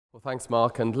Well, thanks,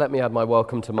 Mark, and let me add my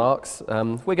welcome to Mark's.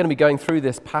 We're going to be going through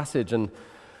this passage and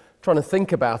trying to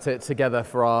think about it together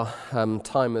for our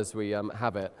time as we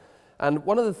have it. And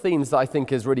one of the themes that I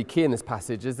think is really key in this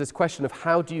passage is this question of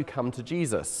how do you come to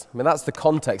Jesus? I mean, that's the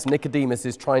context. Nicodemus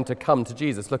is trying to come to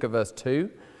Jesus. Look at verse 2.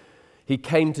 He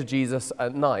came to Jesus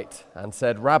at night and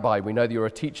said, "Rabbi, we know that you're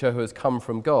a teacher who has come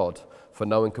from God, for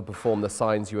no one could perform the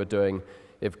signs you are doing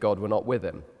if God were not with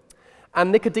him."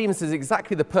 And Nicodemus is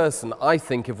exactly the person, I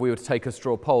think, if we were to take a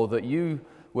straw poll, that you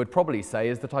would probably say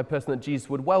is the type of person that Jesus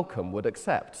would welcome, would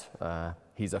accept.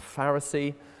 He's a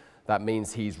Pharisee. That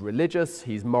means he's religious,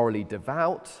 he's morally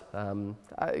devout.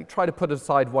 I try to put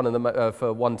aside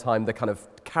for one time the kind of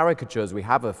caricatures we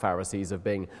have of Pharisees of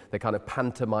being the kind of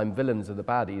pantomime villains of the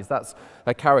baddies. That's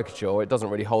a caricature. It doesn't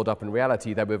really hold up in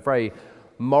reality. They were very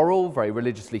moral, very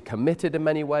religiously committed in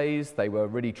many ways. They were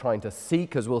really trying to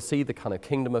seek, as we'll see, the kind of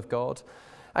kingdom of God.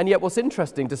 And yet what's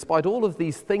interesting, despite all of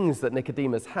these things that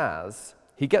Nicodemus has,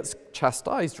 he gets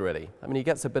chastised, really. I mean, he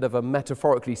gets a bit of a,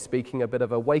 metaphorically speaking, a bit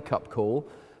of a wake-up call,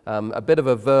 a bit of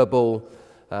a verbal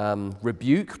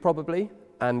rebuke, probably,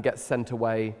 and gets sent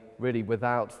away, really,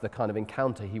 without the kind of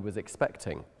encounter he was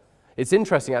expecting. It's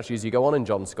interesting, actually, as you go on in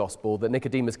John's Gospel, that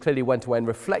Nicodemus clearly went away and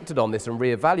reflected on this and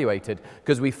reevaluated,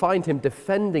 because we find him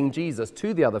defending Jesus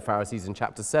to the other Pharisees in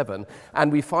chapter 7,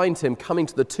 and we find him coming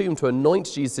to the tomb to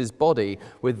anoint Jesus' body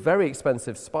with very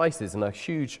expensive spices and a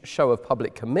huge show of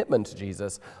public commitment to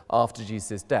Jesus after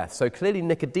Jesus' death. So clearly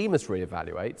Nicodemus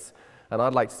reevaluates, and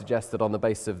I'd like to suggest that on the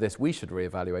basis of this we should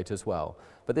reevaluate as well.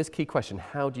 But this key question,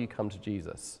 how do you come to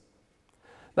Jesus?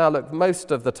 Now, look,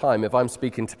 most of the time, if I'm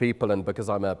speaking to people, and because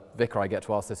I'm a vicar, I get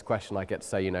to ask this question, I get to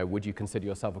say, would you consider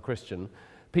yourself a Christian?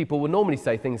 People will normally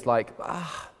say things like,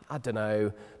 I don't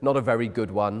know, not a very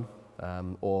good one,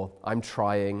 or I'm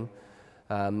trying.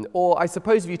 Or I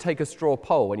suppose if you take a straw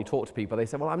poll, when you talk to people, they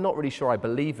say, well, I'm not really sure I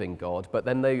believe in God, but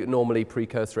then they normally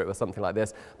precursor it with something like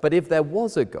this. But if there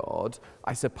was a God,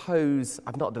 I suppose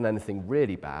I've not done anything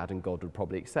really bad, and God would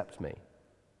probably accept me.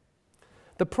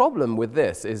 The problem with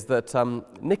this is that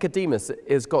Nicodemus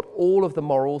has got all of the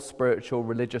moral, spiritual,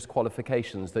 religious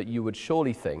qualifications that you would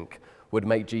surely think would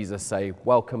make Jesus say,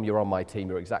 welcome, you're on my team,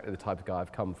 you're exactly the type of guy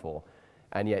I've come for.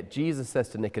 And yet Jesus says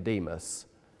to Nicodemus,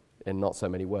 in not so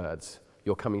many words,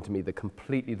 you're coming to me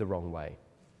completely the wrong way.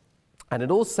 And it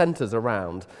all centers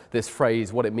around this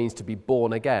phrase, what it means to be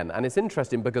born again. And it's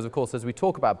interesting because, of course, as we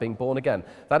talk about being born again,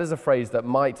 that is a phrase that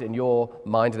might, in your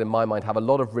mind and in my mind, have a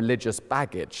lot of religious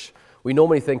baggage. We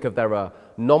normally think of there are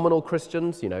nominal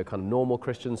Christians, kind of normal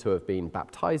Christians who have been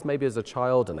baptized maybe as a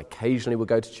child and occasionally will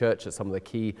go to church at some of the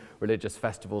key religious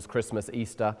festivals, Christmas,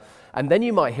 Easter. And then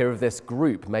you might hear of this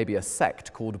group, maybe a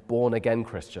sect called born-again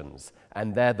Christians.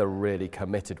 And they're the really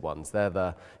committed ones. They're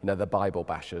the Bible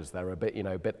bashers. They're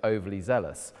a bit overly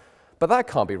zealous. But that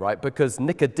can't be right because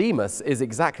Nicodemus is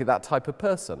exactly that type of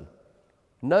person.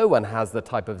 No one has the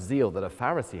type of zeal that a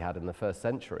Pharisee had in the first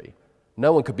century.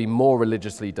 No one could be more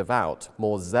religiously devout,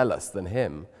 more zealous than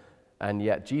him. And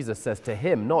yet Jesus says to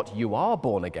him, not you are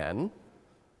born again.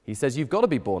 He says you've got to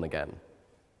be born again.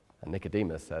 And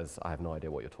Nicodemus says, I have no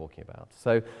idea what you're talking about.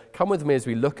 So come with me as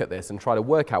we look at this and try to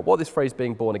work out what this phrase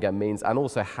being born again means and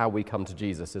also how we come to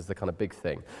Jesus is the kind of big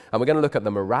thing. And we're going to look at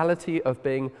the morality of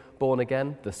being born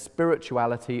again, the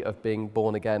spirituality of being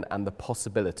born again, and the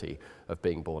possibility of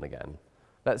being born again.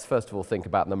 Let's first of all think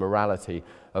about the morality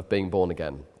of being born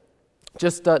again.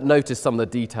 Just notice some of the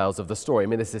details of the story. I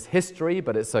mean, this is history,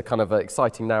 but it's a kind of an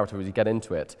exciting narrative as you get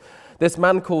into it. This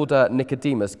man called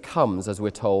Nicodemus comes, as we're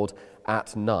told,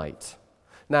 at night.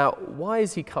 Now, why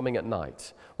is he coming at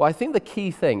night? Well, I think the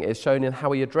key thing is shown in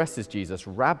how he addresses Jesus.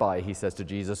 Rabbi, he says to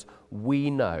Jesus, we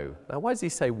know. Now, why does he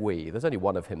say we? There's only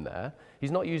one of him there. He's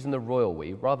not using the royal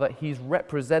we. Rather, he's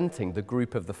representing the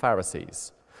group of the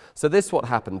Pharisees. So this is what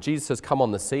happened. Jesus has come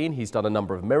on the scene. He's done a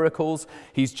number of miracles.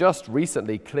 He's just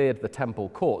recently cleared the temple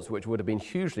courts, which would have been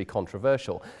hugely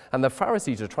controversial. And the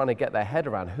Pharisees are trying to get their head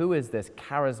around who is this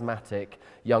charismatic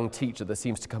young teacher that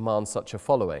seems to command such a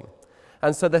following.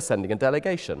 And so they're sending a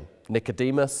delegation.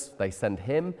 Nicodemus, they send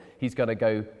him. He's going to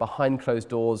go behind closed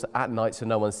doors at night so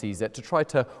no one sees it to try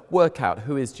to work out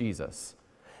who is Jesus.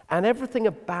 And everything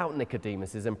about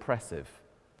Nicodemus is impressive.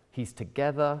 He's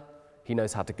together. He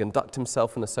knows how to conduct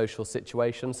himself in a social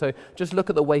situation. So just look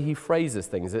at the way he phrases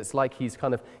things. It's like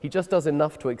he just does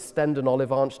enough to extend an olive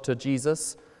branch to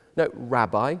Jesus. No,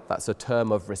 rabbi, that's a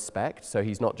term of respect. So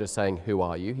he's not just saying, who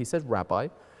are you? He says, rabbi.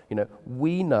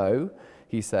 We know,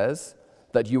 he says,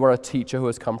 that you are a teacher who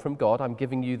has come from God. I'm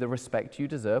giving you the respect you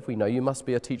deserve. We know you must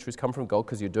be a teacher who's come from God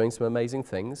because you're doing some amazing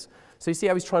things. So you see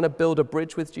how he's trying to build a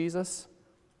bridge with Jesus?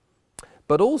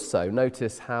 But also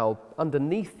notice how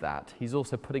underneath that, he's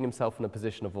also putting himself in a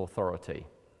position of authority.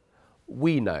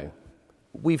 We know.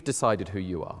 We've decided who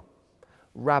you are.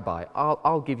 Rabbi,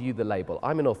 I'll give you the label.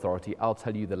 I'm an authority. I'll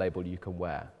tell you the label you can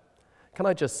wear. Can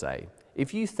I just say,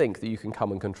 if you think that you can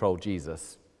come and control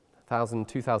Jesus 1,000,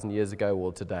 2,000 years ago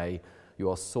or today, you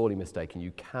are sorely mistaken.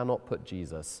 You cannot put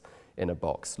Jesus in a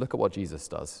box. Look at what Jesus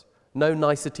does. No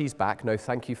niceties back. No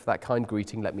thank you for that kind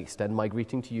greeting. Let me extend my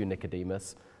greeting to you,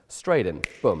 Nicodemus. Straight in.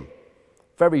 Boom.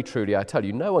 Very truly, I tell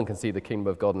you, no one can see the kingdom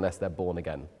of God unless they're born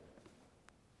again.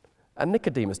 And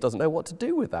Nicodemus doesn't know what to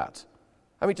do with that.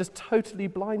 I mean, it just totally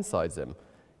blindsides him.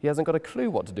 He hasn't got a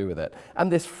clue what to do with it. And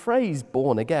this phrase,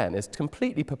 born again, is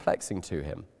completely perplexing to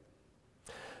him.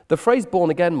 The phrase born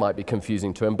again might be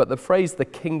confusing to him, but the phrase the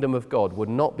kingdom of God would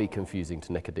not be confusing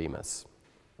to Nicodemus.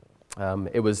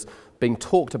 It was being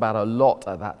talked about a lot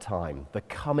at that time, the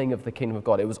coming of the kingdom of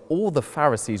God. It was all the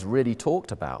Pharisees really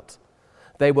talked about.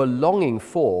 They were longing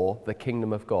for the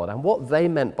kingdom of God. And what they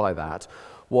meant by that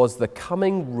was the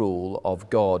coming rule of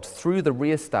God through the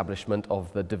re-establishment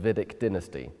of the Davidic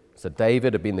dynasty. So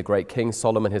David had been the great king,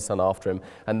 Solomon his son after him,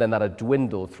 and then that had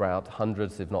dwindled throughout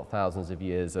hundreds, if not thousands of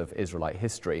years of Israelite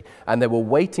history. And they were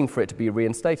waiting for it to be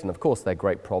reinstated. And of course, their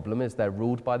great problem is they're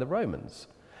ruled by the Romans.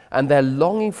 And they're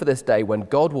longing for this day when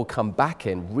God will come back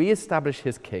in, re-establish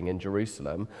his king in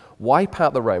Jerusalem, wipe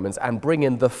out the Romans, and bring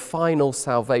in the final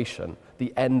salvation,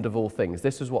 the end of all things.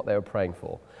 This is what they were praying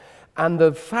for. And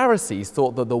the Pharisees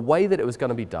thought that the way that it was going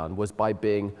to be done was by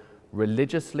being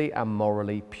religiously and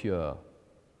morally pure,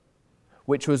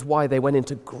 which was why they went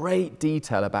into great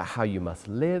detail about how you must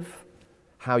live,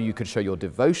 how you could show your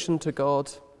devotion to God.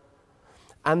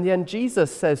 And then Jesus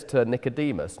says to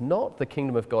Nicodemus, not the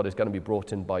kingdom of God is going to be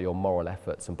brought in by your moral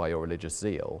efforts and by your religious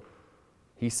zeal.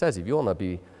 He says if you want to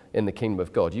be in the kingdom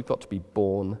of God, you've got to be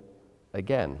born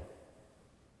again.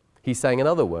 He's saying, in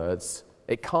other words,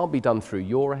 it can't be done through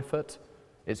your effort.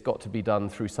 It's got to be done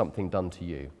through something done to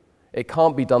you. It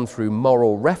can't be done through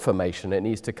moral reformation. It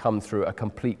needs to come through a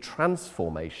complete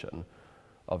transformation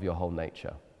of your whole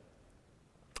nature.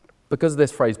 Because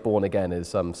this phrase born again is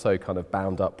so kind of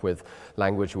bound up with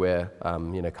language we're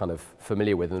kind of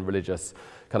familiar with in religious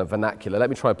kind of vernacular, let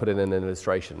me try and put it in an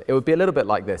illustration. It would be a little bit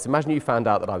like this. Imagine you found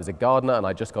out that I was a gardener and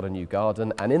I just got a new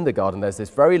garden, and in the garden there's this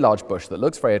very large bush that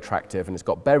looks very attractive and it's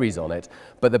got berries on it,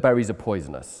 but the berries are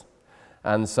poisonous.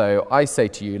 And so I say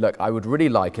to you, look, I would really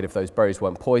like it if those berries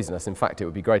weren't poisonous. In fact, it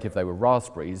would be great if they were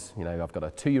raspberries. You know, I've got a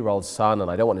 2-year-old son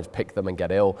and I don't want him to pick them and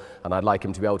get ill, and I'd like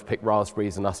him to be able to pick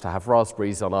raspberries and us to have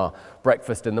raspberries on our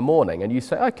breakfast in the morning. And you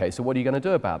say, okay, so what are you going to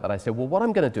do about that? I say, well, what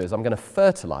I'm going to do is I'm going to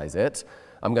fertilize it,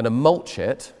 I'm going to mulch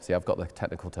it, see, I've got the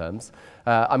technical terms,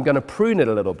 I'm going to prune it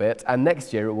a little bit, and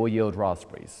next year it will yield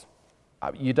raspberries.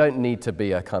 You don't need to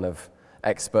be a kind of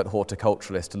expert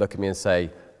horticulturalist to look at me and say,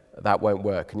 that won't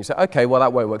work. And you say, okay, well,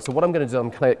 that won't work. So what I'm going to do, I'm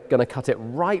going to cut it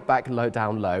right back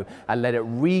down low and let it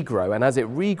regrow. And as it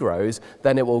regrows,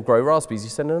 then it will grow raspberries. You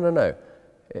say, no.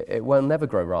 It will never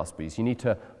grow raspberries. You need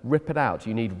to rip it out.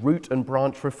 You need root and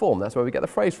branch reform. That's where we get the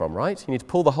phrase from, right? You need to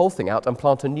pull the whole thing out and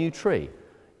plant a new tree.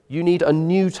 You need a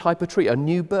new type of tree, a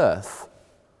new birth.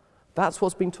 That's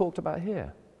what's being talked about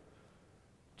here.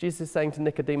 Jesus is saying to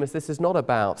Nicodemus, this is not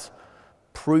about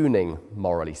pruning,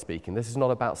 morally speaking. This is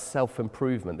not about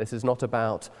self-improvement. This is not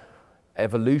about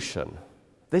evolution.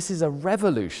 This is a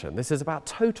revolution. This is about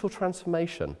total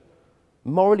transformation.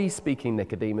 Morally speaking,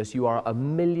 Nicodemus, you are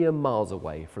 1,000,000 miles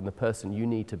away from the person you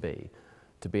need to be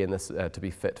in this, to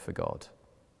be fit for God.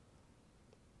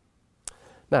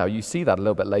 Now, you see that a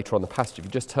little bit later on the passage. If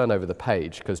you just turn over the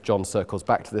page, because John circles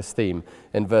back to this theme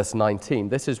in verse 19,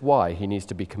 this is why he needs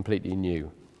to be completely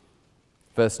new.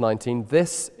 Verse 19,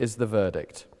 this is the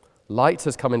verdict. Light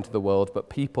has come into the world, but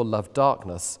people love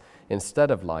darkness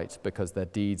instead of light because their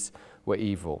deeds were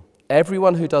evil.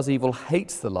 Everyone who does evil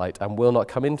hates the light and will not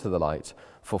come into the light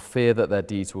for fear that their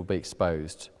deeds will be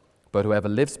exposed. But whoever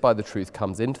lives by the truth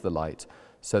comes into the light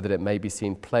so that it may be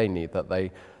seen plainly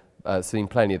that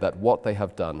what they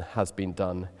have done has been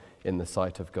done in the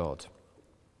sight of God.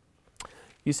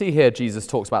 You see here Jesus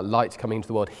talks about light coming into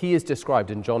the world. He is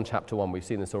described in John chapter 1, we've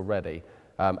seen this already,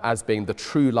 as being the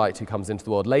true light who comes into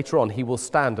the world. Later on, he will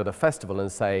stand at a festival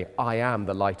and say, I am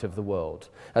the light of the world.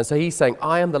 And so he's saying,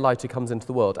 I am the light who comes into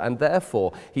the world. And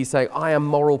therefore, he's saying, I am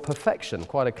moral perfection.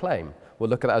 Quite a claim.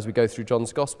 We'll look at that as we go through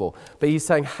John's gospel. But he's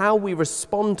saying how we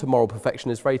respond to moral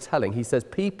perfection is very telling. He says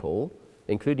people,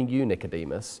 including you,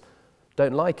 Nicodemus,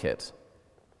 don't like it.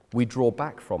 We draw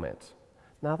back from it.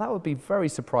 Now, that would be very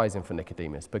surprising for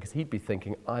Nicodemus because he'd be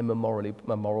thinking, I'm a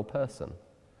moral person.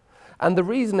 And the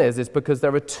reason is because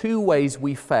there are two ways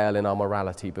we fail in our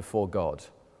morality before God.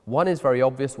 One is very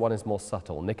obvious, one is more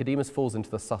subtle. Nicodemus falls into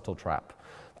the subtle trap.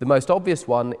 The most obvious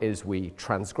one is we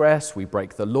transgress, we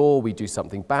break the law, we do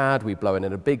something bad, we blow it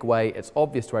in a big way. It's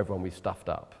obvious to everyone we've stuffed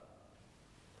up.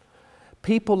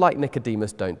 People like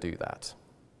Nicodemus don't do that.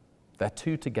 They're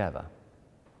too together.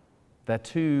 They're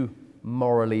too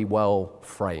morally well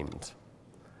framed.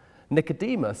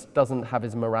 Nicodemus doesn't have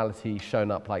his morality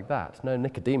shown up like that. No,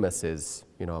 Nicodemus is,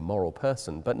 a moral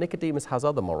person, but Nicodemus has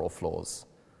other moral flaws.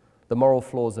 The moral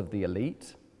flaws of the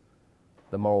elite,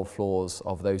 the moral flaws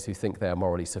of those who think they are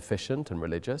morally sufficient and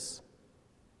religious,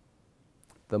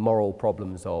 the moral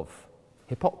problems of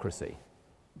hypocrisy,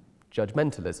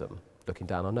 judgmentalism, looking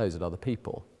down our nose at other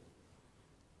people,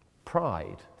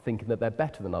 pride, thinking that they're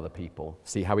better than other people.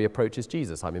 See how he approaches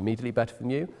Jesus. I'm immediately better than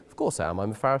you. Of course I am.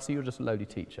 I'm a Pharisee. You're just a lowly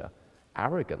teacher.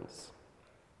 Arrogance.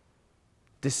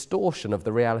 Distortion of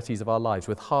the realities of our lives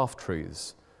with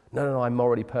half-truths. No, I'm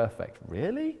morally perfect.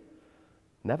 Really?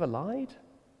 Never lied?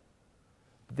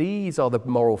 These are the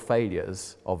moral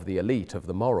failures of the elite, of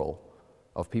the moral,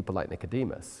 of people like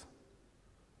Nicodemus.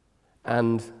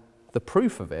 And the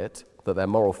proof of it, that they're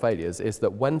moral failures, is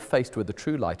that when faced with the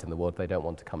true light in the world, they don't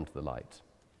want to come to the light.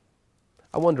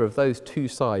 I wonder, of those two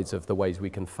sides of the ways we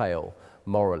can fail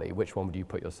morally, which one would you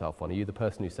put yourself on? Are you the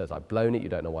person who says, I've blown it, you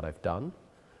don't know what I've done?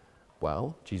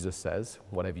 Well, Jesus says,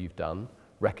 whatever you've done,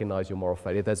 recognize your moral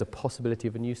failure. There's a possibility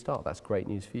of a new start. That's great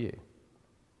news for you.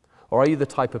 Or are you the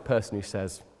type of person who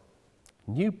says,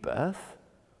 new birth?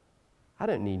 I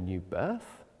don't need new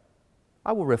birth.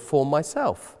 I will reform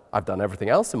myself. I've done everything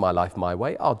else in my life my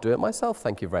way. I'll do it myself.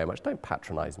 Thank you very much. Don't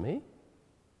patronize me.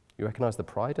 You recognize the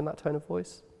pride in that tone of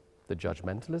voice? The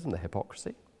judgmentalism, the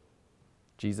hypocrisy?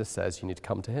 Jesus says you need to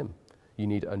come to him. You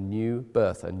need a new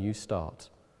birth, a new start.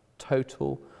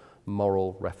 Total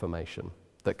moral reformation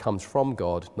that comes from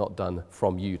God, not done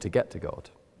from you to get to God.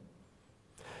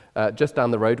 Just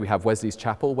down the road, we have Wesley's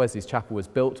Chapel. Wesley's Chapel was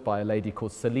built by a lady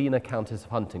called Selina, Countess of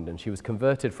Huntingdon. She was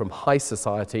converted from high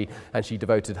society, and she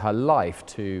devoted her life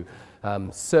to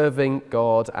serving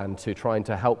God and to trying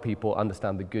to help people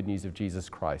understand the good news of Jesus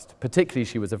Christ. Particularly,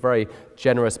 she was a very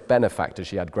generous benefactor.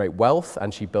 She had great wealth,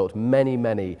 and she built many,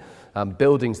 many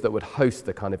buildings that would host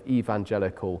the kind of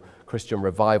evangelical Christian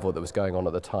revival that was going on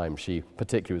at the time. She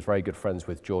particularly was very good friends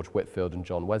with George Whitefield and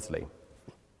John Wesley.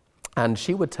 And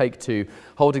she would take to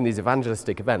holding these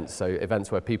evangelistic events, so events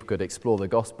where people could explore the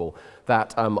gospel,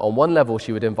 that on one level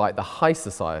she would invite the high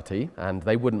society, and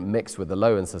they wouldn't mix with the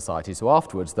low in society. So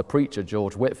afterwards, the preacher,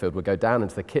 George Whitefield, would go down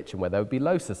into the kitchen where there would be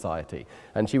low society,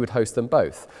 and she would host them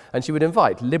both. And she would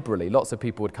invite liberally. Lots of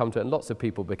people would come to it, and lots of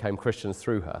people became Christians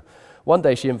through her. One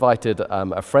day she invited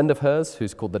a friend of hers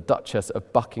who's called the Duchess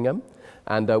of Buckingham.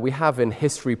 And we have in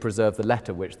history preserved the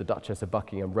letter which the Duchess of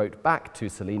Buckingham wrote back to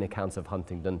Selina, Countess of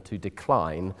Huntingdon, to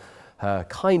decline her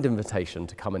kind invitation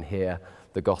to come and hear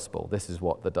the gospel. This is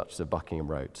what the Duchess of Buckingham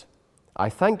wrote. I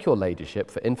thank your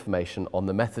ladyship for information on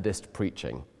the Methodist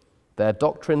preaching. Their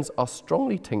doctrines are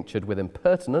strongly tinctured with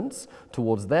impertinence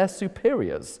towards their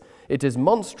superiors. It is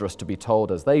monstrous to be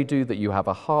told as they do that you have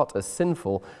a heart as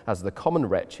sinful as the common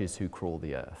wretches who crawl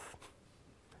the earth.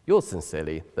 Yours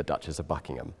sincerely, the Duchess of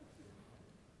Buckingham.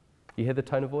 You hear the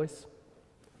tone of voice?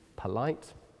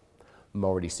 Polite,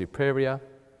 morally superior,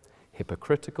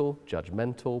 hypocritical,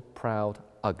 judgmental, proud,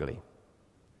 ugly,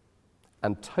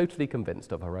 and totally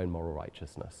convinced of her own moral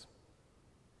righteousness.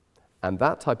 And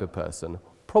that type of person,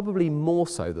 probably more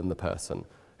so than the person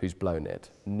who's blown it,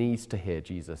 needs to hear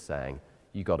Jesus saying,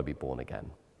 you've got to be born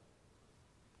again.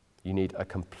 You need a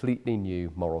completely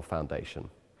new moral foundation.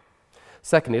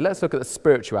 Secondly, let's look at the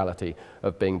spirituality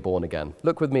of being born again.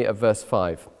 Look with me at verse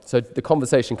 5. So the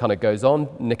conversation kind of goes on.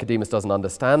 Nicodemus doesn't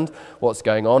understand what's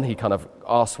going on. He kind of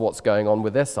asks what's going on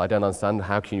with this. I don't understand.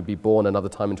 How can you be born another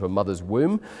time into a mother's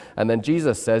womb? And then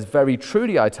Jesus says, very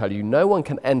truly I tell you, no one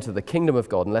can enter the kingdom of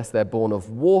God unless they're born of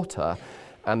water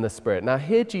and the Spirit. Now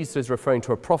here Jesus is referring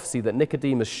to a prophecy that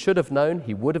Nicodemus should have known.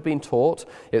 He would have been taught.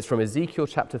 It's from Ezekiel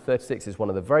chapter 36. It's one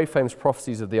of the very famous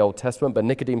prophecies of the Old Testament, but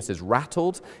Nicodemus is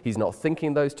rattled. He's not thinking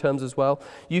in those terms as well.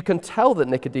 You can tell that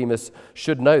Nicodemus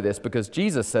should know this because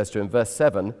Jesus says to him, verse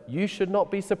 7, you should not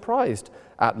be surprised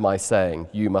at my saying,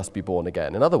 you must be born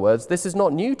again. In other words, this is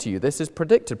not new to you. This is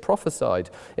predicted, prophesied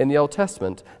in the Old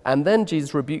Testament. And then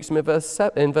Jesus rebukes him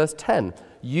in verse 10.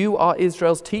 You are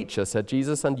Israel's teacher, said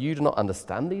Jesus, and you do not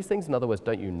understand these things? In other words,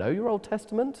 don't you know your Old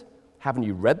Testament? Haven't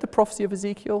you read the prophecy of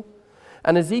Ezekiel?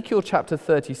 And Ezekiel chapter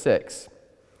 36,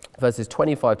 verses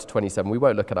 25 to 27, we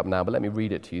won't look it up now, but let me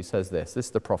read it to you, says this. This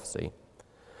is the prophecy.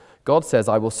 God says,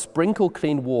 I will sprinkle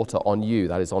clean water on you,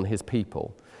 that is on his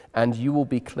people, and you will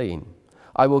be clean.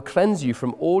 I will cleanse you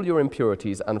from all your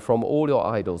impurities and from all your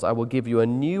idols. I will give you a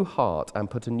new heart and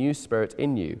put a new spirit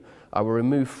in you. I will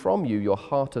remove from you your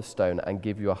heart of stone and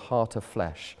give you a heart of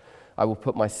flesh. I will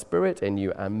put my spirit in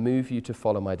you and move you to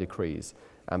follow my decrees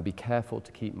and be careful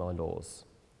to keep my laws.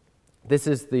 This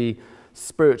is the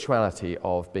spirituality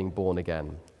of being born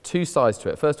again. Two sides to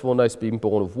it. First of all, notice being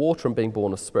born of water and being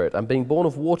born of spirit. And being born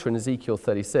of water in Ezekiel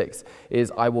 36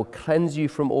 is, I will cleanse you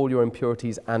from all your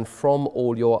impurities and from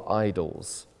all your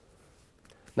idols.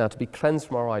 Now, to be cleansed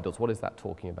from our idols, what is that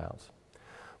talking about?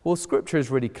 Well, Scripture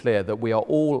is really clear that we are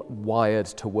all wired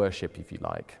to worship, if you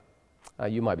like.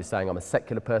 You might be saying, I'm a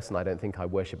secular person, I don't think I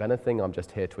worship anything, I'm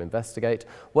just here to investigate.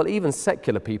 Well, even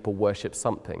secular people worship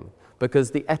something,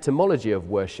 because the etymology of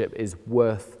worship is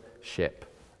worthship,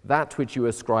 that which you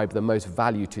ascribe the most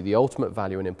value to, the ultimate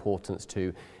value and importance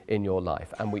to in your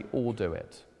life, and we all do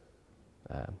it.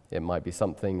 It might be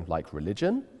something like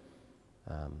religion,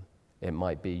 it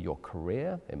might be your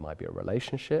career, it might be a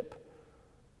relationship,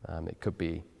 it could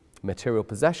be material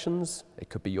possessions, it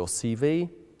could be your CV,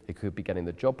 it could be getting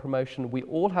the job promotion. We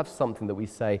all have something that we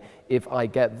say, if I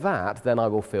get that, then I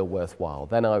will feel worthwhile,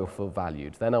 then I will feel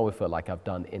valued, then I will feel like I've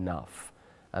done enough.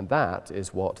 And that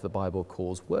is what the Bible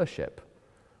calls worship.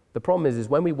 The problem is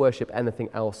when we worship anything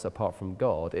else apart from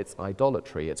God, it's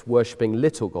idolatry. It's worshipping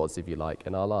little gods, if you like,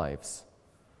 in our lives.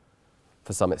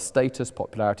 For some, it's status,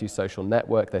 popularity, social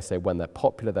network. They say when they're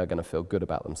popular, they're going to feel good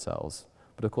about themselves.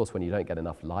 But of course, when you don't get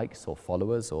enough likes or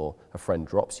followers or a friend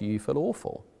drops you, you feel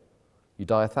awful. You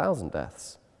die 1,000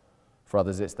 deaths. For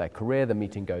others, it's their career. The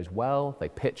meeting goes well. They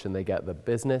pitch and they get the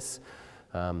business.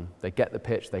 They get the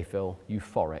pitch. They feel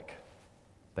euphoric.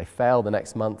 They fail the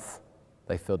next month.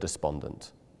 They feel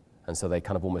despondent. And so they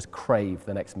kind of almost crave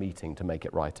the next meeting to make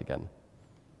it right again.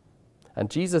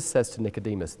 And Jesus says to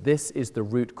Nicodemus, this is the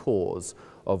root cause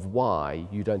of why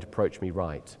you don't approach me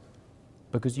right.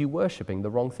 Because you're worshipping the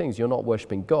wrong things. You're not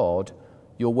worshipping God.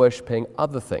 You're worshipping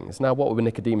other things. Now, what would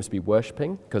Nicodemus be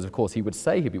worshipping? Because, of course, he would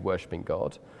say he'd be worshipping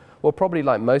God. Well, probably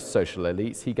like most social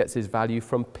elites, he gets his value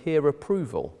from peer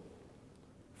approval,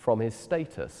 from his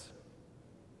status,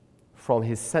 from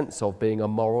his sense of being a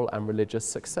moral and religious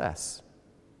success.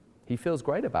 He feels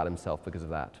great about himself because of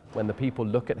that. When the people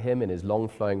look at him in his long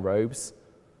flowing robes,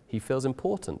 he feels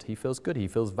important, he feels good, he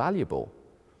feels valuable.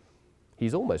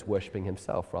 He's almost worshipping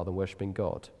himself rather than worshipping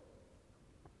God.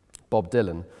 Bob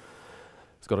Dylan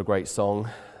has got a great song.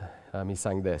 He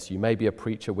sang this: you may be a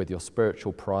preacher with your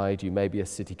spiritual pride, you may be a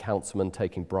city councilman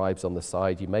taking bribes on the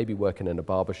side, you may be working in a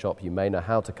barber shop, you may know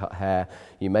how to cut hair,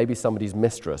 you may be somebody's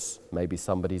mistress, maybe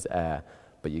somebody's heir,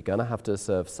 but you're going to have to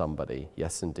serve somebody.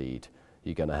 Yes, indeed,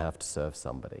 you're going to have to serve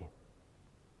somebody.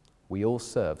 We all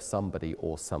serve somebody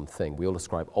or something. We all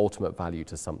ascribe ultimate value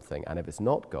to something, and if it's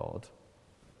not God,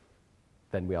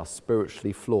 then we are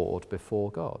spiritually flawed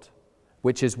before God.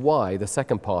 Which is why the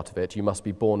second part of it, you must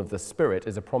be born of the Spirit,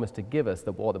 is a promise to give us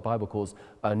what the Bible calls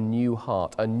a new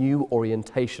heart, a new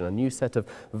orientation, a new set of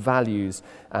values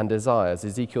and desires.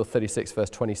 Ezekiel 36, verse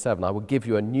 27, I will give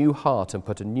you a new heart and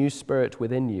put a new spirit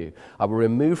within you. I will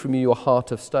remove from you your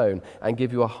heart of stone and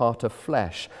give you a heart of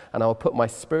flesh, and I will put my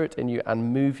spirit in you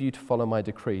and move you to follow my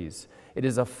decrees. It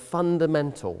is a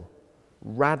fundamental,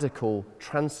 radical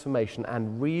transformation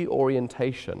and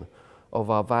reorientation of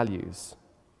our values.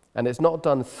 And it's not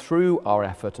done through our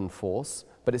effort and force,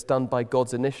 but it's done by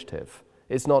God's initiative.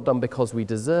 It's not done because we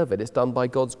deserve it. It's done by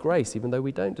God's grace, even though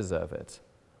we don't deserve it.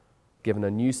 Given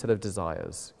a new set of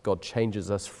desires, God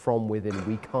changes us from within.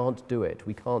 We can't do it.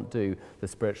 We can't do the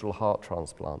spiritual heart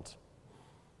transplant.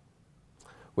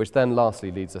 Which then lastly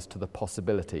leads us to the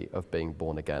possibility of being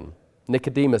born again.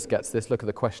 Nicodemus gets this. Look at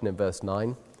the question in verse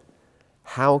 9.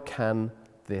 How can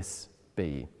this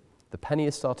be? The penny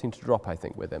is starting to drop, I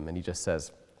think, with him, and he just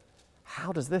says,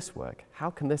 how does this work? How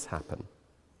can this happen?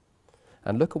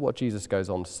 And look at what Jesus goes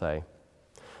on to say.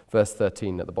 Verse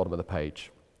 13 at the bottom of the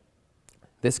page.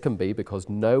 This can be because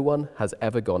no one has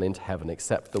ever gone into heaven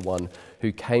except the one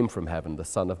who came from heaven, the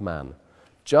Son of Man.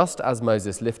 Just as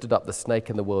Moses lifted up the snake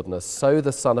in the wilderness, so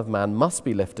the Son of Man must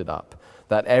be lifted up,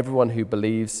 that everyone who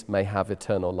believes may have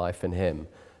eternal life in him.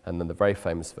 And then the very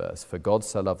famous verse, for God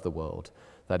so loved the world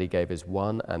that he gave his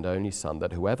one and only Son,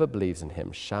 that whoever believes in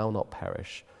him shall not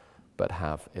perish, but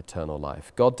have eternal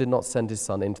life. God did not send his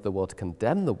Son into the world to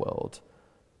condemn the world,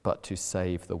 but to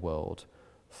save the world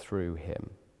through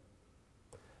him.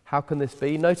 How can this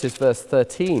be? Notice verse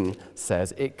 13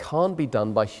 says it can't be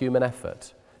done by human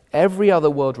effort. Every other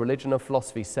world religion and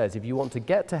philosophy says if you want to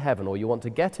get to heaven or you want to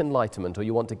get enlightenment or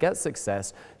you want to get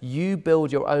success, you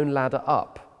build your own ladder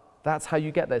up. That's how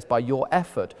you get there. It's by your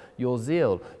effort, your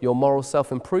zeal, your moral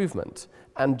self-improvement.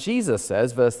 And Jesus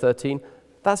says, verse 13,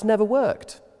 That's never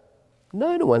worked.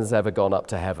 No one's ever gone up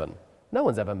to heaven. No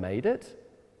one's ever made it.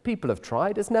 People have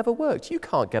tried. It's never worked. You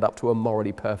can't get up to a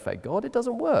morally perfect God. It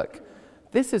doesn't work.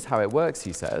 This is how it works,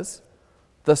 he says.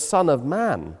 The Son of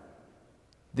Man,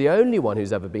 the only one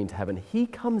who's ever been to heaven, he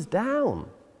comes down.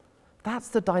 That's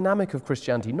the dynamic of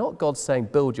Christianity. Not God saying,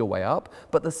 build your way up,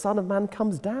 but the Son of Man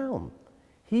comes down.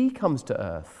 He comes to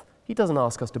earth. He doesn't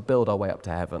ask us to build our way up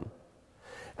to heaven.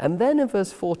 And then in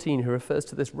verse 14, he refers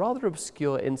to this rather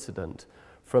obscure incident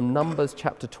from Numbers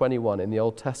chapter 21 in the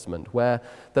Old Testament, where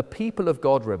the people of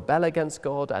God rebel against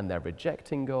God and they're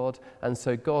rejecting God, and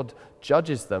so God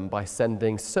judges them by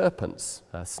sending serpents,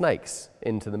 snakes,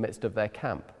 into the midst of their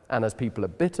camp. And as people are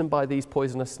bitten by these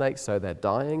poisonous snakes, so they're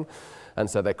dying, and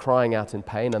so they're crying out in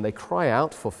pain, and they cry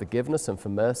out for forgiveness and for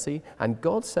mercy. And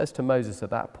God says to Moses at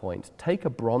that point, take a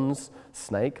bronze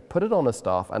snake, put it on a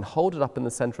staff, and hold it up in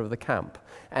the center of the camp.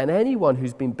 And anyone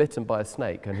who's been bitten by a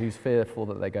snake and who's fearful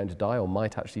that they're going to die or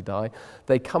might actually die,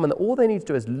 they come and all they need to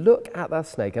do is look at that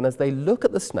snake. And as they look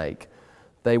at the snake,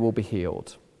 they will be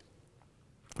healed.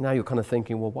 Now you're kind of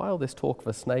thinking, well, why all this talk of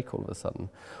a snake all of a sudden?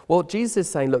 Well, Jesus is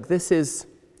saying, look, this is,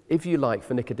 if you like,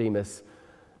 for Nicodemus,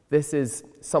 this is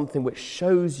something which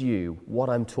shows you what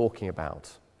I'm talking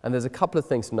about. And there's a couple of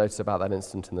things to notice about that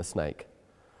incident in the snake.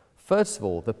 First of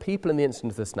all, the people in the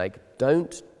incident of the snake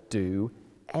don't do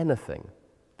anything.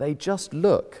 They just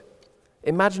look.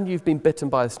 Imagine you've been bitten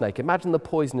by a snake. Imagine the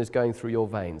poison is going through your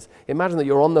veins. Imagine that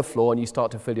you're on the floor and you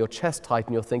start to feel your chest tight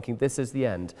and you're thinking, this is the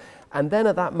end. And then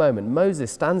at that moment,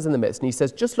 Moses stands in the midst and he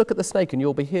says, just look at the snake and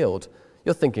you'll be healed.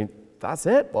 You're thinking, that's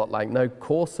it? What, like no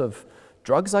course of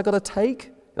drugs I got to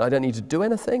take? I don't need to do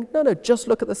anything? No, just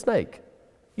look at the snake.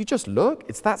 You just look.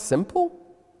 It's that simple.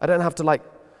 I don't have to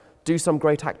do some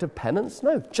great act of penance.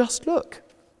 No, just look.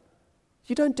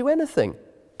 You don't do anything.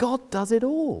 God does it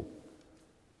all.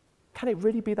 Can it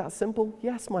really be that simple?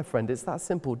 Yes, my friend, it's that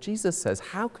simple. Jesus says,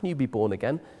 how can you be born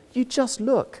again? You just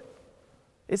look.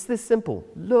 It's this simple.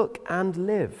 Look and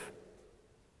live.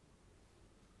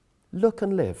 Look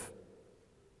and live.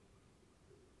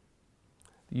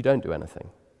 You don't do anything.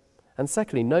 And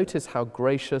secondly, notice how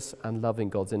gracious and loving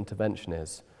God's intervention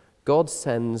is. God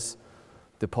sends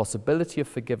the possibility of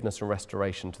forgiveness and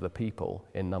restoration to the people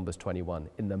in Numbers 21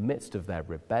 in the midst of their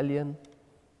rebellion,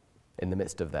 in the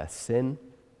midst of their sin.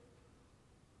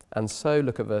 And so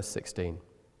look at verse 16.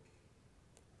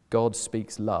 God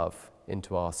speaks love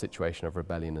into our situation of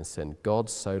rebellion and sin. God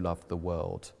so loved the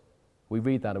world. We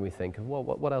read that and we think, well,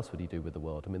 what else would he do with the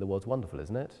world? I mean, the world's wonderful,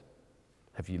 isn't it?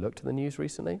 Have you looked at the news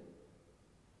recently?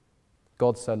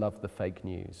 God so loved the fake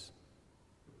news.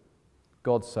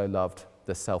 God so loved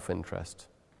the self-interest.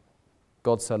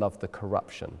 God so loved the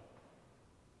corruption.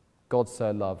 God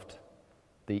so loved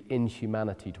the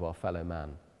inhumanity to our fellow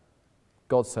man.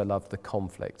 God so loved the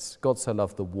conflicts. God so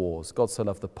loved the wars. God so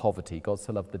loved the poverty. God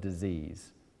so loved the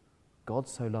disease. God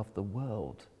so loved the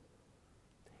world.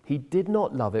 He did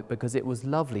not love it because it was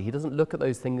lovely. He doesn't look at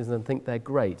those things and think they're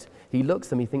great. He looks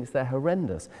at them, he thinks they're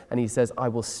horrendous. And he says, I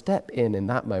will step in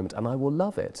that moment and I will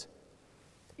love it,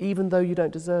 even though you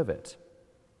don't deserve it.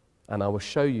 And I will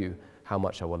show you how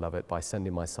much I will love it by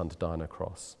sending my son to die on a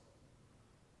cross.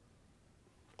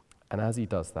 And as he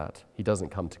does that, he doesn't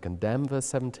come to condemn, verse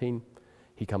 17.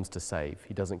 He comes to save.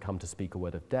 He doesn't come to speak a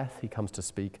word of death. He comes to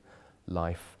speak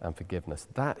life and forgiveness.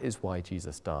 That is why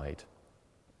Jesus died.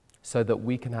 So that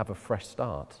we can have a fresh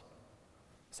start,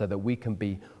 so that we can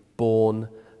be born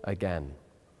again.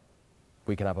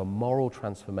 We can have a moral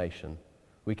transformation.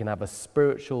 We can have a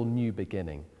spiritual new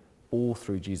beginning, all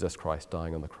through Jesus Christ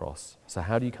dying on the cross. So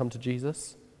how do you come to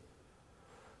Jesus?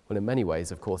 Well, in many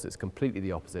ways, of course, it's completely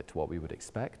the opposite to what we would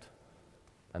expect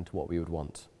and to what we would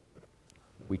want.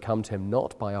 We come to him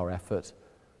not by our effort,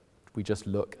 we just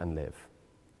look and live.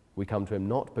 We come to him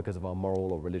not because of our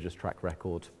moral or religious track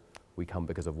record, we come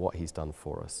because of what he's done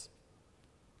for us.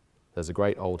 There's a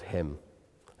great old hymn.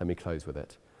 Let me close with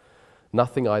it.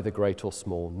 Nothing either great or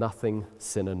small, nothing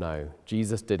sin or no.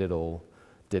 Jesus did it all,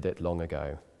 did it long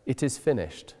ago. It is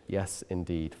finished, yes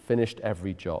indeed, finished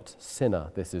every jot.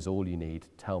 Sinner, this is all you need.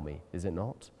 Tell me, is it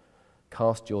not?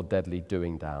 Cast your deadly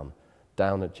doing down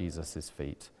at Jesus'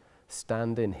 feet.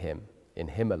 Stand in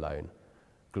him alone,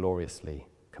 gloriously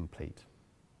complete.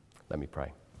 Let me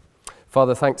pray.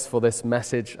 Father, thanks for this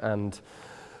message, and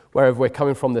wherever we're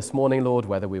coming from this morning, Lord,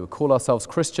 whether we would call ourselves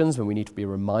Christians when we need to be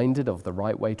reminded of the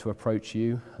right way to approach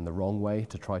you and the wrong way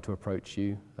to try to approach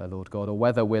you, Lord God, or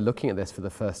whether we're looking at this for the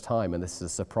first time and this is a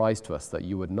surprise to us that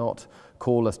you would not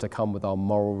call us to come with our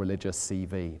moral religious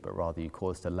CV, but rather you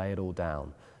call us to lay it all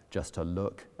down, just to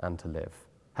look and to live.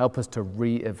 Help us to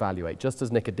reevaluate. Just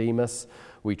as Nicodemus,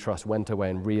 we trust, went away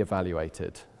and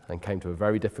reevaluated and came to a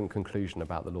very different conclusion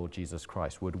about the Lord Jesus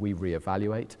Christ, would we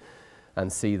reevaluate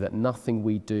and see that nothing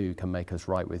we do can make us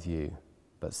right with you,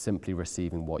 but simply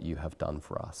receiving what you have done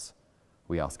for us.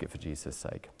 We ask it for Jesus'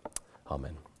 sake.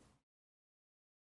 Amen.